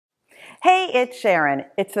Hey, it's Sharon.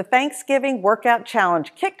 It's the Thanksgiving Workout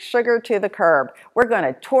Challenge, Kick Sugar to the Curb. We're going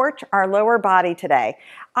to torch our lower body today.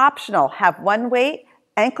 Optional, have one weight,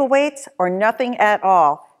 ankle weights, or nothing at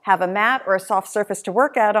all. Have a mat or a soft surface to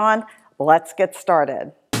work out on. Let's get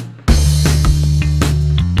started.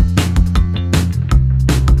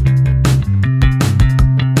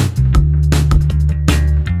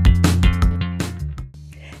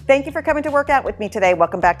 Thank you for coming to work out with me today.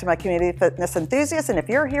 Welcome back to my community of fitness enthusiasts. And if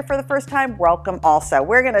you're here for the first time, welcome also.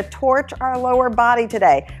 We're going to torch our lower body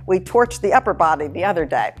today. We torched the upper body the other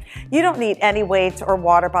day. You don't need any weights or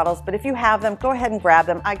water bottles, but if you have them, go ahead and grab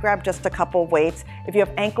them. I grabbed just a couple weights. If you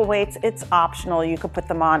have ankle weights, it's optional. You can put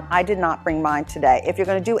them on. I did not bring mine today. If you're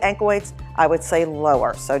going to do ankle weights, I would say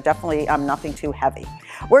lower. So definitely nothing too heavy.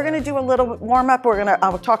 We're going to do a little warm up.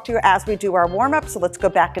 I'll talk to you as we do our warm up. So let's go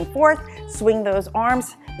back and forth, swing those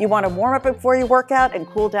arms. You want to warm up before you work out and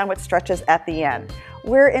cool down with stretches at the end.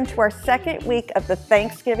 We're into our second week of the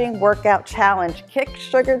Thanksgiving Workout Challenge, Kick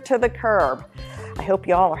Sugar to the Curb. I hope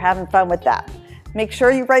you all are having fun with that. Make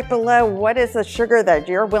sure you write below what is the sugar that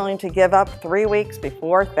you're willing to give up 3 weeks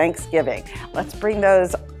before Thanksgiving. Let's bring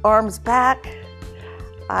those arms back.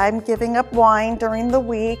 I'm giving up wine during the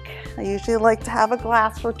week. I usually like to have a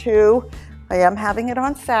glass or two. I am having it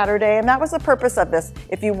on Saturday, and that was the purpose of this.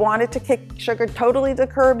 If you wanted to kick sugar totally to the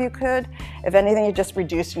curb, you could. If anything, you're just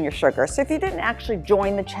reducing your sugar. So if you didn't actually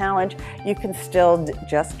join the challenge, you can still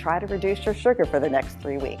just try to reduce your sugar for the next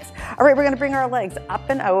 3 weeks. All right, we're gonna bring our legs up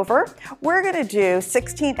and over. We're gonna do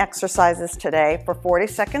 16 exercises today for 40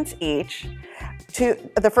 seconds each.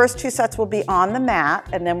 The first 2 sets will be on the mat,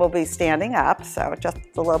 and then we'll be standing up. So just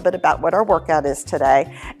a little bit about what our workout is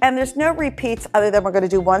today. And there's no repeats other than we're going to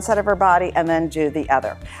do one side of our body and then do the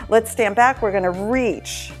other. Let's stand back. We're going to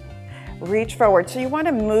reach forward. So you want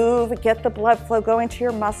to move, get the blood flow going to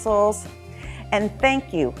your muscles. And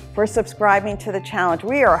thank you for subscribing to the challenge.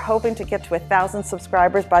 We are hoping to get to 1,000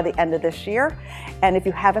 subscribers by the end of this year. And if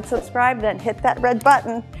you haven't subscribed, then hit that red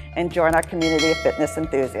button and join our community of fitness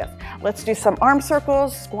enthusiasts. Let's do some arm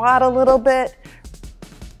circles, squat a little bit,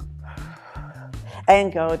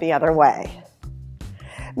 and go the other way.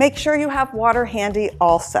 Make sure you have water handy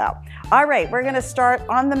also. All right, we're gonna start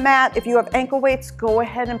on the mat. If you have ankle weights, go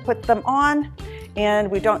ahead and put them on.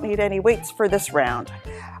 And we don't need any weights for this round.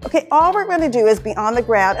 Okay, all we're going to do is be on the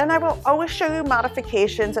ground, and I will always show you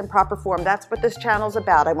modifications and proper form. That's what this channel is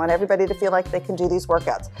about. I want everybody to feel like they can do these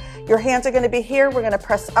workouts. Your hands are going to be here. We're going to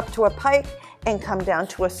press up to a pike and come down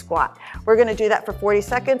to a squat. We're going to do that for 40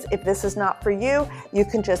 seconds. If this is not for you, you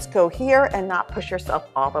can just go here and not push yourself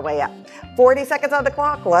all the way up. 40 seconds on the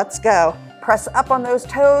clock. Let's go. Press up on those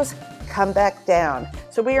toes, come back down.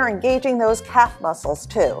 So we are engaging those calf muscles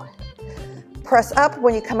too. Press up.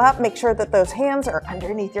 When you come up, make sure that those hands are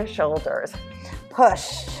underneath your shoulders.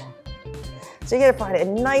 Push. So you're gonna find a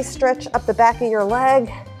nice stretch up the back of your leg.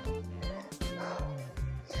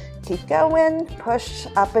 Keep going, push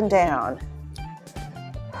up and down.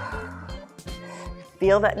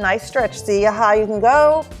 Feel that nice stretch. See how high you can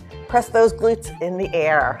go. Press those glutes in the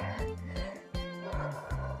air.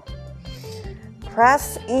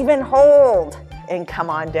 Press, even hold, and come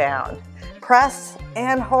on down. Press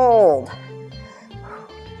and hold.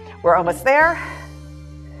 We're almost there,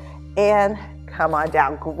 and come on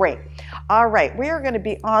down. Great. All right, we are going to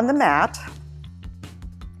be on the mat.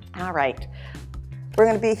 All right, we're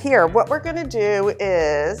going to be here. What we're going to do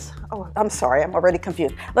is, oh, I'm sorry, I'm already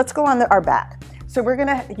confused. Let's go on our back. So you're going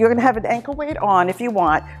to have an ankle weight on if you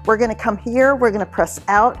want. We're going to come here. We're going to press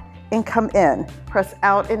out and come in. Press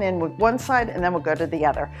out and in with one side, and then we'll go to the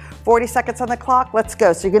other. 40 seconds on the clock. Let's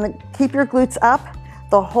go. So you're going to keep your glutes up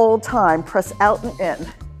the whole time. Press out and in.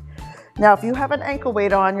 Now, if you have an ankle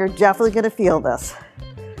weight on, you're definitely going to feel this.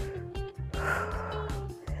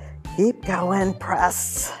 Keep going,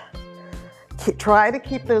 press. Try to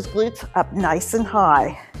keep those glutes up nice and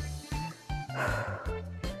high.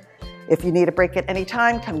 If you need a break at any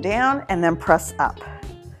time, come down and then press up.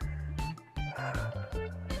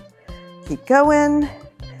 Keep going,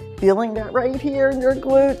 feeling that right here in your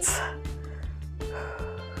glutes.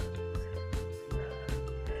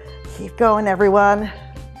 Keep going, everyone.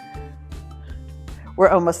 We're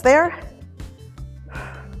almost there.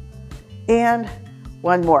 And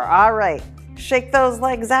one more. All right, shake those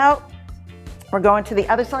legs out. We're going to the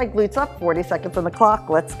other side, glutes up, 40 seconds on the clock.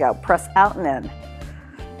 Let's go. Press out and in.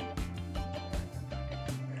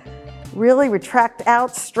 Really retract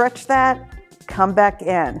out, stretch that, come back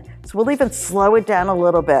in. So we'll even slow it down a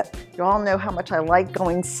little bit. You all know how much I like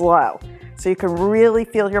going slow. So you can really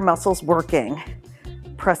feel your muscles working.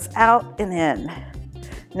 Press out and in.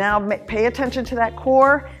 Now pay attention to that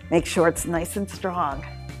core. Make sure it's nice and strong.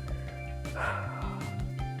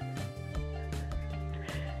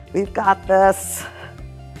 We've got this.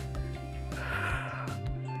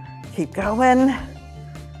 Keep going.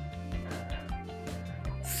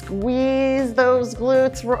 Squeeze those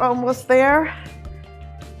glutes, we're almost there.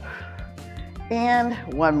 And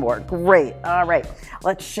one more, great. All right,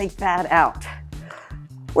 let's shake that out.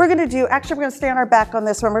 We're gonna do, actually we're gonna stay on our back on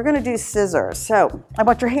this one. We're gonna do scissors. So I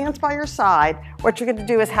want your hands by your side. What you're gonna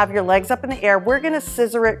do is have your legs up in the air. We're gonna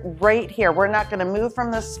scissor it right here. We're not gonna move from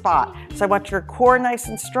this spot. So I want your core nice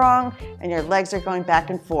and strong and your legs are going back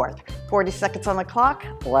and forth. 40 seconds on the clock,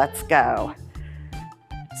 let's go.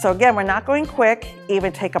 So again, we're not going quick.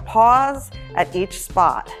 Even take a pause at each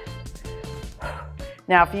spot.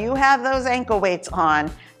 Now, if you have those ankle weights on,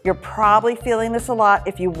 you're probably feeling this a lot.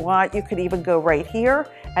 If you want, you could even go right here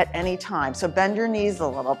at any time. So bend your knees a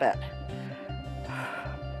little bit.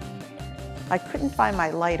 I couldn't find my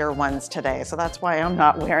lighter ones today, so that's why I'm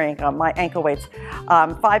not wearing my ankle weights.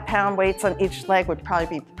 5-pound weights on each leg would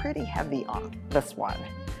probably be pretty heavy on this one.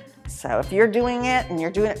 So if you're doing it and you're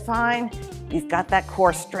doing it fine, you've got that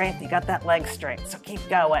core strength, you got that leg strength, so keep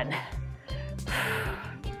going.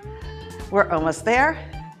 We're almost there.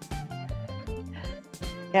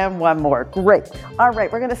 And one more, great. All right,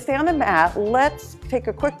 we're gonna stay on the mat. Let's take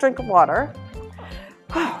a quick drink of water.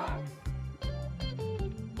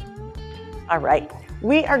 All right,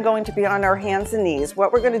 we are going to be on our hands and knees.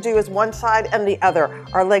 What we're gonna do is one side and the other.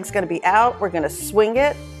 Our leg's gonna be out, we're gonna swing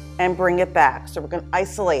it and bring it back. So we're gonna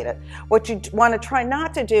isolate it. What you wanna try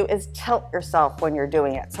not to do is tilt yourself when you're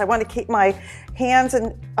doing it. So I wanna keep my hands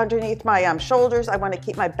underneath my shoulders. I wanna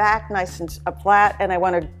keep my back nice and flat, and I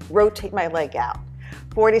wanna rotate my leg out.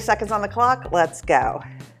 40 seconds on the clock, let's go.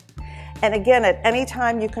 And again, at any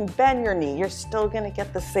time you can bend your knee, you're still gonna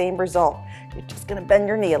get the same result. You're just gonna bend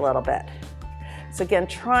your knee a little bit. So again,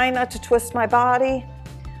 try not to twist my body,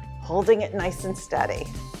 holding it nice and steady.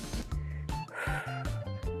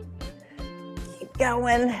 Keep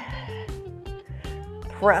going.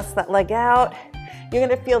 Press that leg out. You're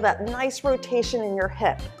gonna feel that nice rotation in your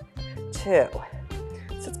hip too.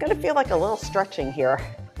 So it's gonna feel like a little stretching here.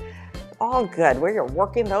 All good, where you're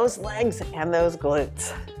working those legs and those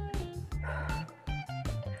glutes.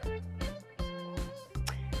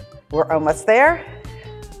 We're almost there.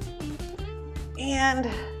 And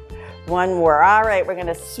one more. All right, we're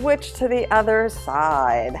gonna switch to the other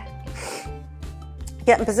side.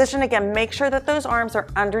 Get in position again. Make sure that those arms are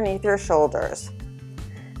underneath your shoulders.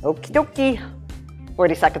 Okie dokie.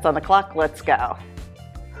 40 seconds on the clock, let's go.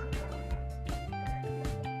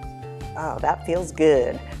 Oh, that feels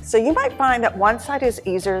good. So you might find that one side is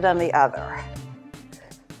easier than the other.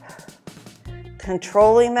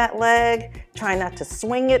 Controlling that leg, try not to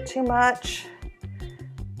swing it too much.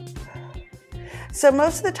 So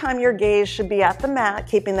most of the time your gaze should be at the mat,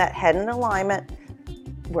 keeping that head in alignment.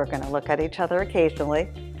 We're gonna look at each other occasionally.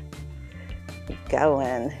 Keep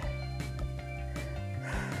going.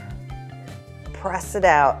 Press it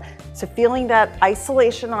out. So feeling that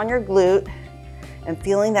isolation on your glute and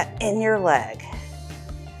feeling that in your leg.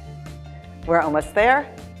 We're almost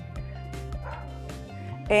there.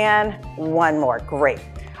 And one more, great.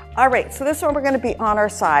 All right, so this one we're gonna be on our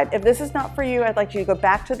side. If this is not for you, I'd like you to go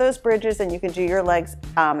back to those bridges and you can do your legs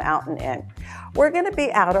out and in. We're gonna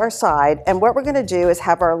be out our side, and what we're gonna do is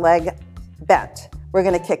have our leg bent. We're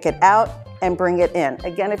gonna kick it out and bring it in.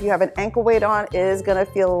 Again, if you have an ankle weight on, it is gonna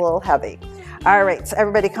feel a little heavy. All right, so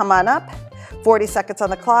everybody come on up. 40 seconds on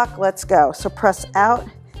the clock, let's go. So press out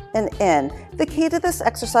and in. The key to this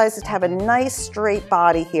exercise is to have a nice straight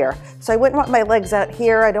body here. So I wouldn't want my legs out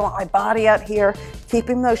here, I don't want my body out here.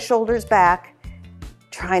 Keeping those shoulders back,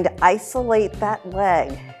 trying to isolate that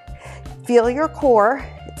leg. Feel your core,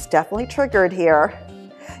 it's definitely triggered here.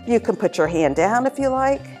 You can put your hand down if you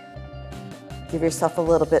like. Give yourself a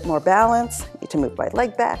little bit more balance. Need to move my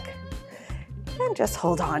leg back. And just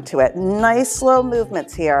hold on to it. Nice slow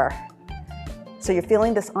movements here. So you're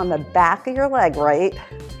feeling this on the back of your leg, right?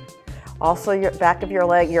 Also your back of your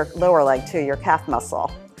leg, your lower leg too, your calf muscle.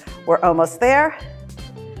 We're almost there.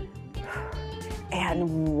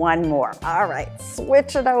 And one more. All right,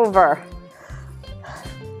 switch it over.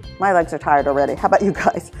 My legs are tired already. How about you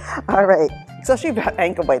guys? All right, especially if you've got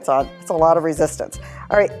ankle weights on. It's a lot of resistance.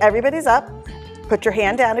 All right, everybody's up. Put your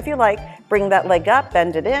hand down if you like. Bring that leg up,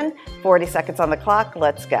 bend it in. 40 seconds on the clock,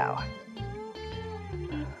 let's go.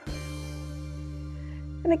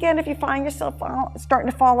 And again, if you find yourself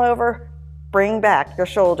starting to fall over, bring back your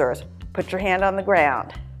shoulders. Put your hand on the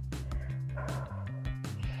ground.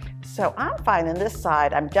 So I'm finding this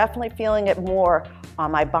side, I'm definitely feeling it more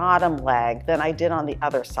on my bottom leg than I did on the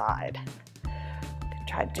other side.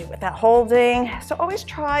 Try to do it without holding. So always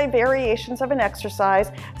try variations of an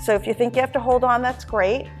exercise. So if you think you have to hold on, that's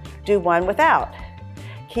great. Do one without.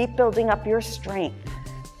 Keep building up your strength.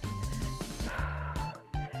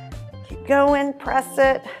 Keep going, press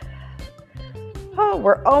it. Oh,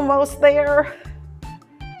 we're almost there.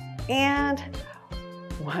 And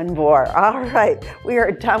one more. All right, we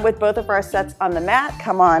are done with both of our sets on the mat.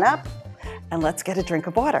 Come on up and let's get a drink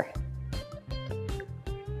of water.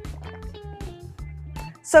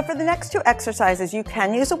 So for the next two exercises, you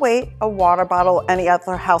can use a weight, a water bottle, any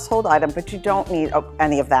other household item, but you don't need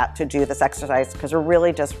any of that to do this exercise because we're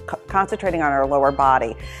really just concentrating on our lower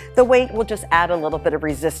body. The weight will just add a little bit of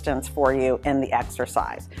resistance for you in the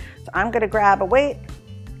exercise. So I'm gonna grab a weight,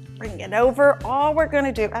 bring it over. All we're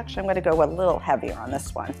gonna do, actually I'm gonna go a little heavier on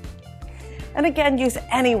this one. And again, use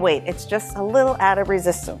any weight. It's just a little added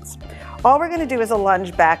resistance. All we're gonna do is a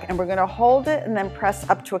lunge back and we're gonna hold it and then press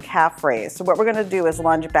up to a calf raise. So what we're gonna do is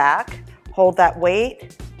lunge back, hold that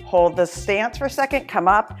weight, hold the stance for a second, come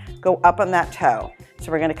up, go up on that toe.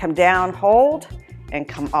 So we're gonna come down, hold, and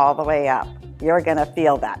come all the way up. You're gonna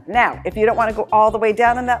feel that. Now, if you don't wanna go all the way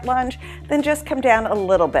down in that lunge, then just come down a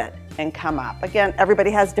little bit and come up. Again,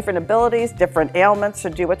 everybody has different abilities, different ailments, so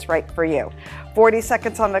do what's right for you. 40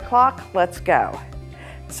 seconds on the clock, let's go.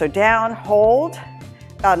 So down, hold,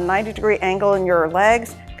 about a 90-degree angle in your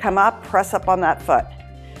legs, come up, press up on that foot.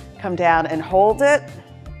 Come down and hold it,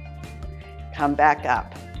 come back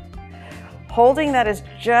up. Holding that is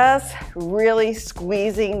just really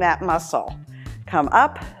squeezing that muscle. Come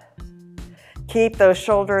up, keep those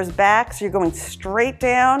shoulders back so you're going straight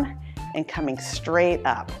down and coming straight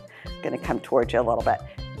up. I'm gonna come towards you a little bit.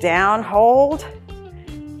 Down, hold,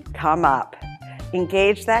 come up.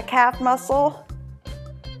 Engage that calf muscle.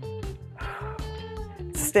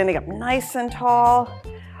 Standing up nice and tall.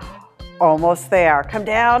 Almost there. Come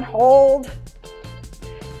down, hold,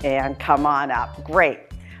 and come on up. Great.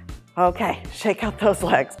 Okay, shake out those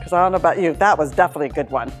legs, because I don't know about you, that was definitely a good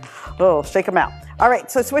one. Oh, shake them out. All right,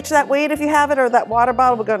 so switch that weight if you have it, or that water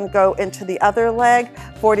bottle. We're going to go into the other leg.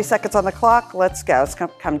 40 seconds on the clock. Let's go. Let's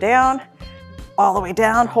come down, all the way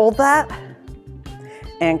down. Hold that,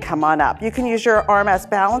 and come on up. You can use your arm as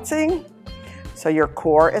balancing. So your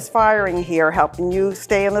core is firing here, helping you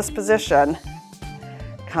stay in this position.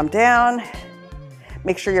 Come down.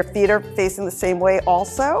 Make sure your feet are facing the same way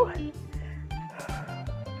also.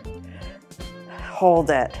 Hold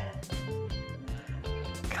it.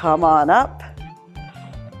 Come on up.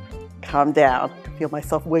 Come down. I feel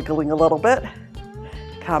myself wiggling a little bit.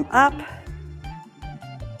 Come up.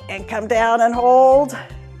 And come down and hold.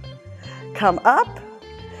 Come up.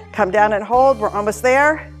 Come down and hold. We're almost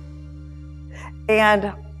there.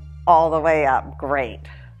 And all the way up. Great.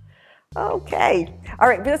 Okay. All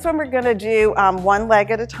right, this one we're going to do one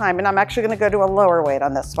leg at a time, and I'm actually going to go to a lower weight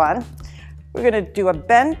on this one. We're going to do a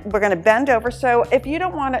bend. We're going to bend over. So if you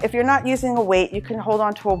don't want to, if you're not using a weight, you can hold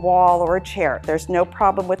on to a wall or a chair. There's no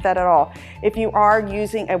problem with that at all. If you are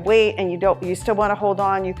using a weight and you still want to hold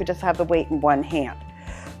on, you could just have the weight in one hand.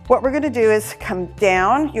 What we're going to do is come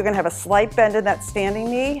down. You're going to have a slight bend in that standing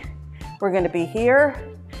knee. We're going to be here.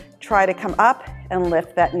 Try to come up and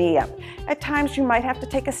lift that knee up. At times you might have to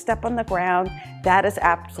take a step on the ground. That is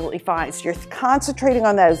absolutely fine. So you're concentrating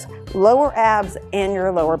on those lower abs and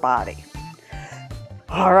your lower body.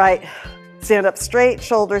 All right, stand up straight,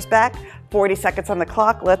 shoulders back, 40 seconds on the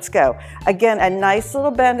clock, let's go. Again, a nice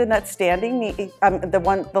little bend in that standing knee,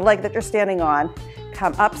 the leg that you're standing on.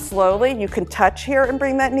 Come up slowly. You can touch here and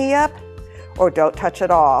bring that knee up, or don't touch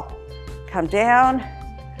at all. Come down,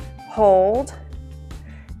 hold,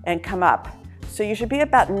 and come up. So you should be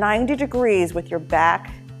about 90 degrees with your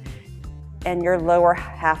back and your lower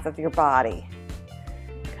half of your body.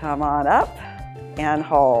 Come on up and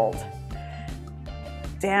hold.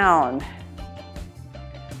 Down.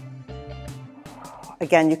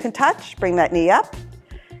 Again, you can touch, bring that knee up.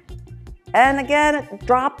 And again,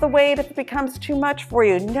 drop the weight if it becomes too much for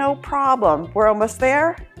you, no problem. We're almost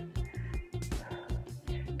there.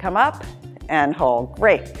 Come up and hold,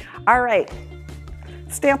 great. All right,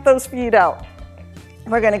 stamp those feet out.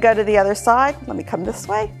 We're gonna go to the other side. Let me come this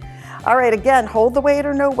way. All right, again, hold the weight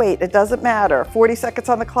or no weight, it doesn't matter. 40 seconds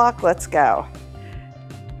on the clock, let's go.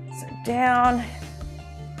 So down,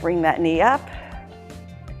 bring that knee up.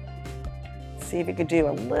 See if you could do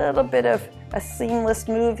a little bit of a seamless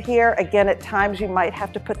move here. Again, at times you might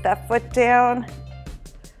have to put that foot down.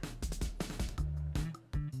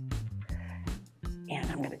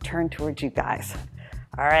 And I'm gonna turn towards you guys.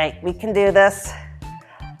 All right, we can do this.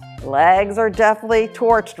 Legs are definitely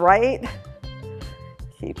torched, right?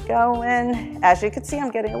 Keep going. As you can see,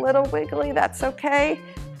 I'm getting a little wiggly, that's okay.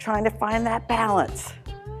 Trying to find that balance.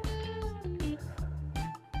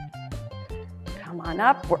 Come on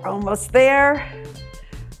up, we're almost there.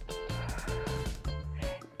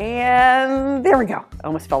 And there we go,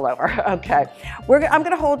 almost fell over. Okay, I'm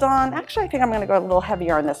gonna hold on. Actually, I think I'm gonna go a little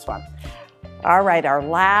heavier on this one. All right, our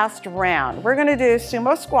last round. We're gonna do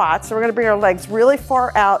sumo squats. So we're gonna bring our legs really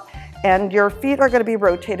far out and your feet are gonna be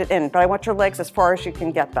rotated in, but I want your legs as far as you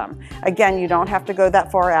can get them. Again, you don't have to go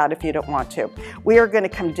that far out if you don't want to. We are gonna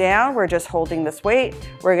come down, we're just holding this weight.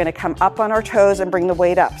 We're gonna come up on our toes and bring the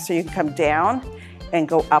weight up. So you can come down and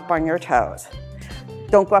go up on your toes.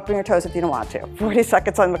 Don't go up on your toes if you don't want to. 40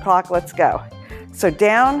 seconds on the clock, let's go. So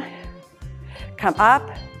down, come up,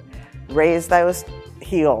 raise those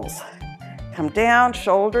heels. Come down,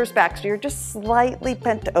 shoulders back, so you're just slightly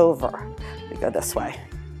bent over. We go this way.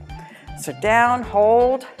 So down,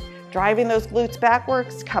 hold, driving those glutes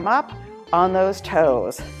backwards, come up on those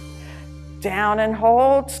toes. Down and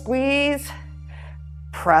hold, squeeze,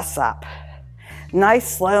 press up.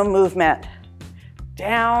 Nice slow movement.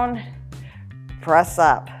 Down, press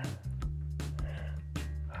up.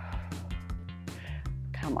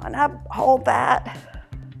 Come on up, hold that.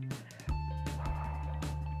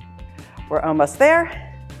 We're almost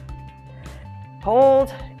there.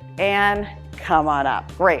 Hold and come on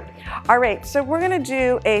up. Great. All right, so we're gonna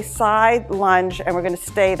do a side lunge and we're gonna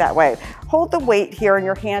stay that way. Hold the weight here in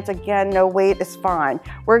your hands. Again, no weight is fine.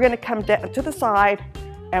 We're gonna come down to the side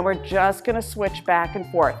and we're just gonna switch back and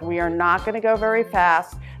forth. We are not gonna go very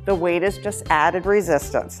fast. The weight is just added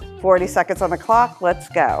resistance. 40 seconds on the clock, let's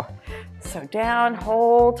go. So down,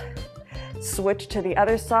 hold, switch to the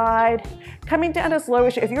other side. Coming down as low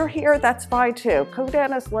as if you're here, that's fine too. Go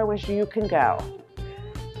down as low as you can go.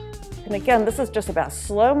 And again, this is just about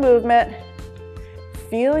slow movement,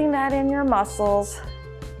 feeling that in your muscles.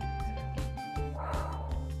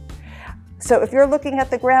 So if you're looking at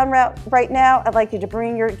the ground right now, I'd like you to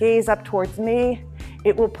bring your gaze up towards me.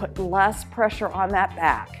 It will put less pressure on that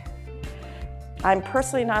back. I'm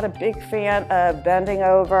personally not a big fan of bending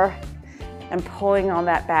over and pulling on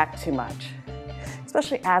that back too much,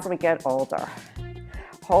 especially as we get older.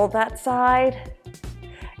 Hold that side,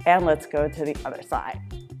 and let's go to the other side.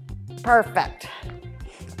 Perfect.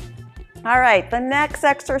 All right, the next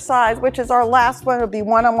exercise, which is our last one, will be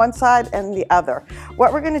one on one side and the other.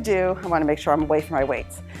 What we're gonna do, I wanna make sure I'm away from my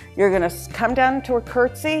weights. You're gonna come down to a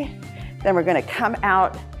curtsy, then we're gonna come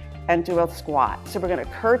out and do a squat. So we're gonna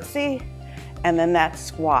curtsy, and then that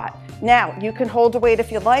squat. Now, you can hold the weight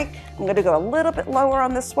if you like. I'm gonna go a little bit lower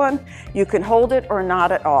on this one. You can hold it or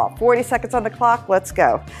not at all. 40 seconds on the clock, let's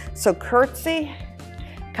go. So curtsy,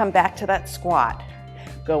 come back to that squat.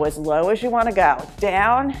 Go as low as you wanna go.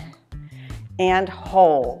 Down and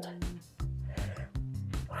hold.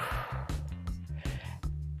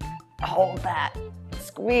 Hold that.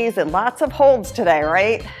 Squeeze, and lots of holds today,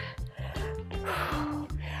 right?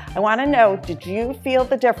 I wanna know, did you feel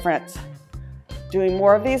the difference doing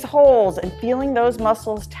more of these holds and feeling those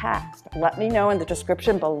muscles taxed? Let me know in the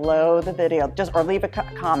description below the video, or leave a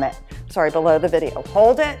comment, below the video.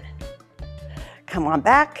 Hold it, come on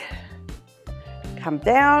back, come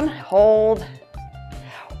down, hold.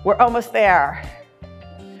 We're almost there.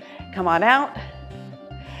 Come on out.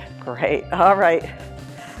 Great, all right.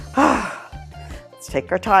 Let's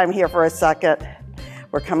take our time here for a second.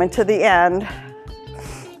 We're coming to the end.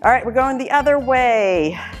 All right, we're going the other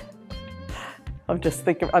way. I'm just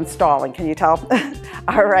thinking, I'm stalling, can you tell?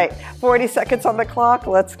 All right, 40 seconds on the clock,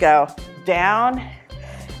 let's go. Down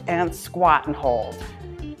and squat and hold.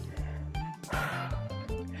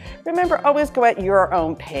 Remember, always go at your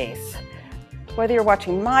own pace. Whether you're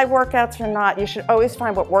watching my workouts or not, you should always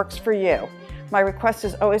find what works for you. My request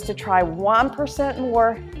is always to try 1%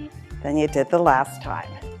 more than you did the last time.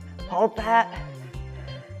 Hold that.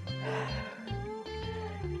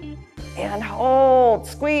 And hold,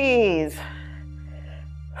 squeeze.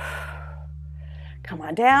 Come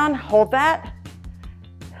on down, hold that.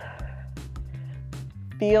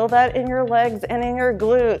 Feel that in your legs and in your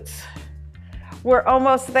glutes. We're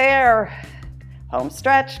almost there. Home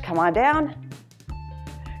stretch, come on down.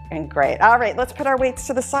 And great, all right, let's put our weights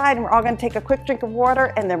to the side and we're all gonna take a quick drink of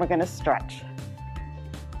water and then we're gonna stretch.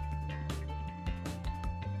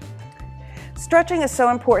 Stretching is so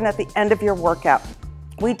important at the end of your workout.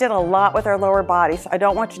 We did a lot with our lower body, so I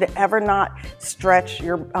don't want you to ever not stretch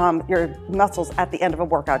your muscles at the end of a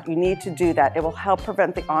workout. You need to do that. It will help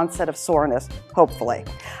prevent the onset of soreness, hopefully.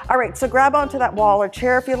 All right, so grab onto that wall or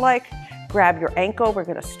chair if you like. Grab your ankle. We're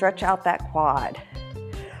gonna stretch out that quad.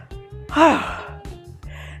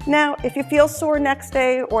 Now, if you feel sore next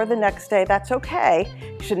day or the next day, that's okay.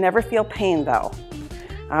 You should never feel pain though.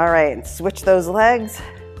 All right, and switch those legs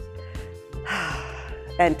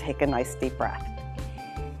and take a nice deep breath.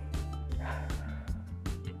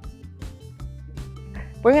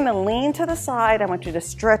 We're gonna lean to the side. I want you to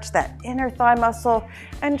stretch that inner thigh muscle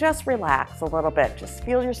and just relax a little bit. Just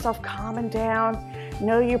feel yourself calming down.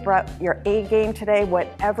 Know you brought your A game today,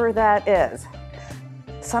 whatever that is.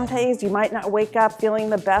 Some days you might not wake up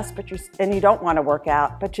feeling the best, and you don't want to work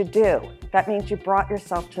out, but you do. That means you brought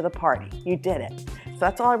yourself to the party. You did it. So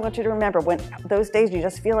that's all I want you to remember. When those days you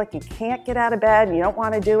just feel like you can't get out of bed and you don't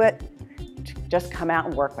want to do it, just come out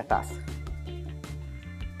and work with us.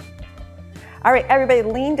 All right, everybody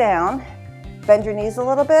lean down, bend your knees a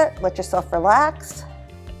little bit, let yourself relax.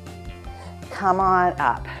 Come on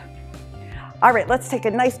up. All right, let's take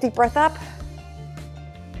a nice deep breath up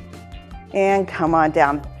and come on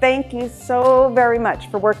down. Thank you so very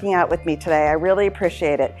much for working out with me today. I really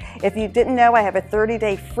appreciate it. If you didn't know, I have a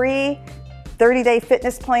 30-day free 30-day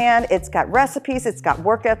fitness plan. It's got recipes, it's got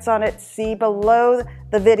workouts on it. See below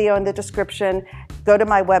the video in the description. Go to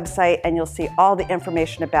my website and you'll see all the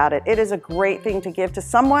information about it. It is a great thing to give to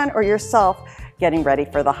someone or yourself getting ready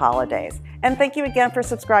for the holidays. And thank you again for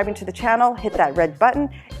subscribing to the channel. Hit that red button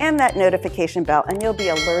and that notification bell and you'll be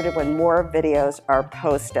alerted when more videos are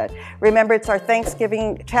posted. Remember, it's our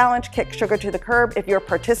Thanksgiving challenge, Kick Sugar to the Curb. If you're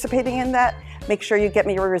participating in that, make sure you get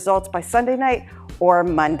me your results by Sunday night or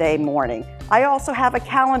Monday morning. I also have a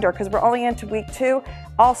calendar because we're only into week 2.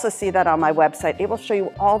 Also see that on my website. It will show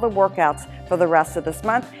you all the workouts for the rest of this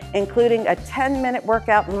month, including a 10-minute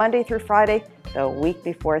workout Monday through Friday, the week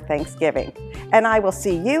before Thanksgiving. And I will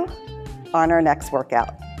see you on our next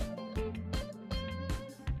workout.